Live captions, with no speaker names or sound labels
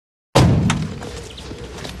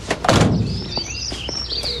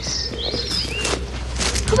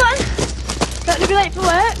be late for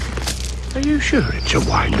work. Are you sure it's a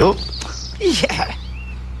wind-up? Yeah.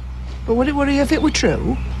 But would it worry you if it were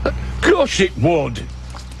true? Of course it would.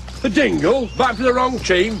 The dingle, back for the wrong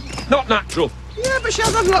team. Not natural. Yeah, but she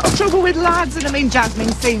has had a lot of trouble with lads, and I mean,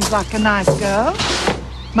 Jasmine seems like a nice girl.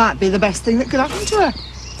 Might be the best thing that could happen to her.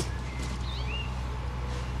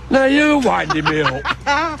 Now you're winding me up.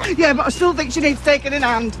 Yeah, but I still think she needs taking in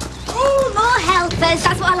hand. Oh, more helpers.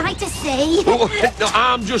 That's what I like to see. Oh, no,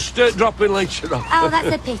 I'm just dropping later on. Oh,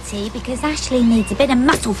 that's a pity, because Ashley needs a bit of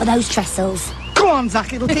muscle for those trestles. Go on,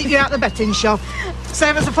 Zach, it'll keep you out the betting shop.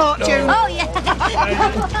 Save us a fortune. Oh, yeah.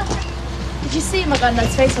 Did you see my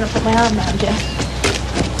granddad's face when I put my arm around you?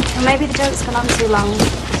 Well, maybe the joke's gone on too long.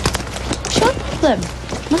 What's your problem?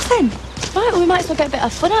 Nothing. Right, well, we might as well get a bit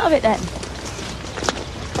of fun out of it then.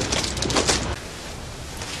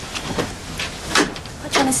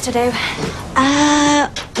 What do you want us to do?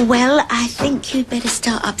 Well, I think you'd better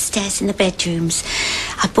start upstairs in the bedrooms.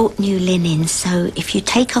 I bought new linen, so if you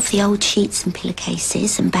take off the old sheets and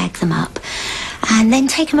pillowcases and bag them up, and then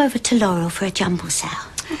take them over to Laurel for a jumble sale.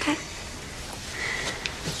 Okay.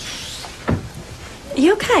 Are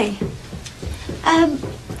you okay?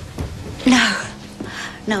 No.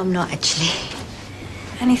 No, I'm not actually.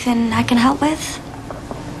 Anything I can help with?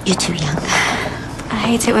 You're too young. I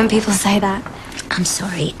hate it when people say that. I'm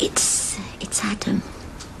sorry, it's Adam.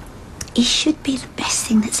 He should be the best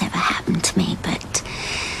thing that's ever happened to me, but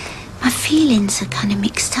my feelings are kind of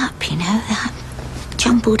mixed up, you know? They're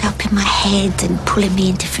jumbled up in my head and pulling me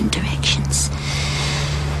in different directions.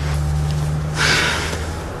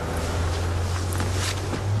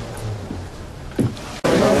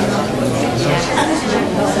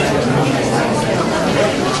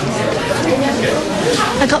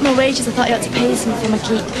 I got my wages. I thought you had to pay some for my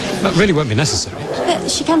keep. That really won't be necessary.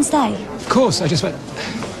 But she can stay. Of course, I just went...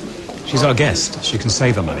 She's our guest. She can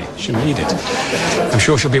save her money. She'll need it. I'm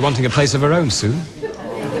sure she'll be wanting a place of her own soon.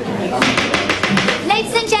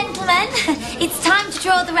 Ladies and gentlemen, it's time to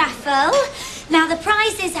draw the raffle. Now, the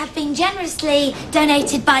prizes have been generously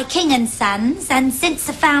donated by King and Sons, and since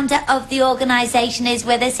the founder of the organisation is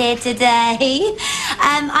with us here today,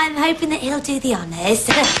 I'm hoping that he'll do the honours.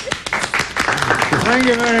 Thank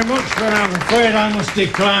you very much, but I'm afraid I must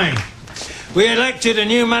decline. We elected a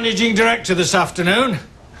new managing director this afternoon,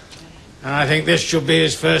 and I think this should be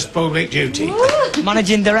his first public duty.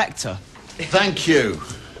 Managing director? Thank you.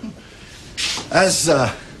 As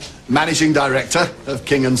managing director of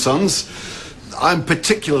King and Sons, I'm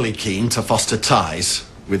particularly keen to foster ties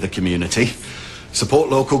with the community, support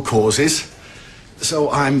local causes,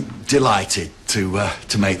 so I'm delighted to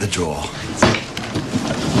make the draw.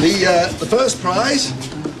 The first prize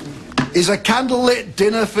is a candlelit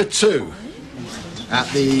dinner for two at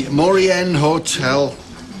the Maurienne Hotel,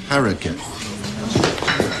 Harrogate.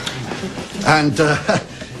 And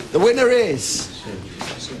the winner is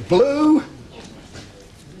Blue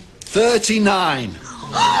 39.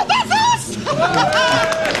 That's us!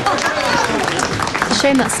 It's a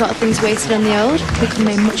shame that sort of thing's wasted on the old. We could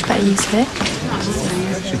make much better use of it.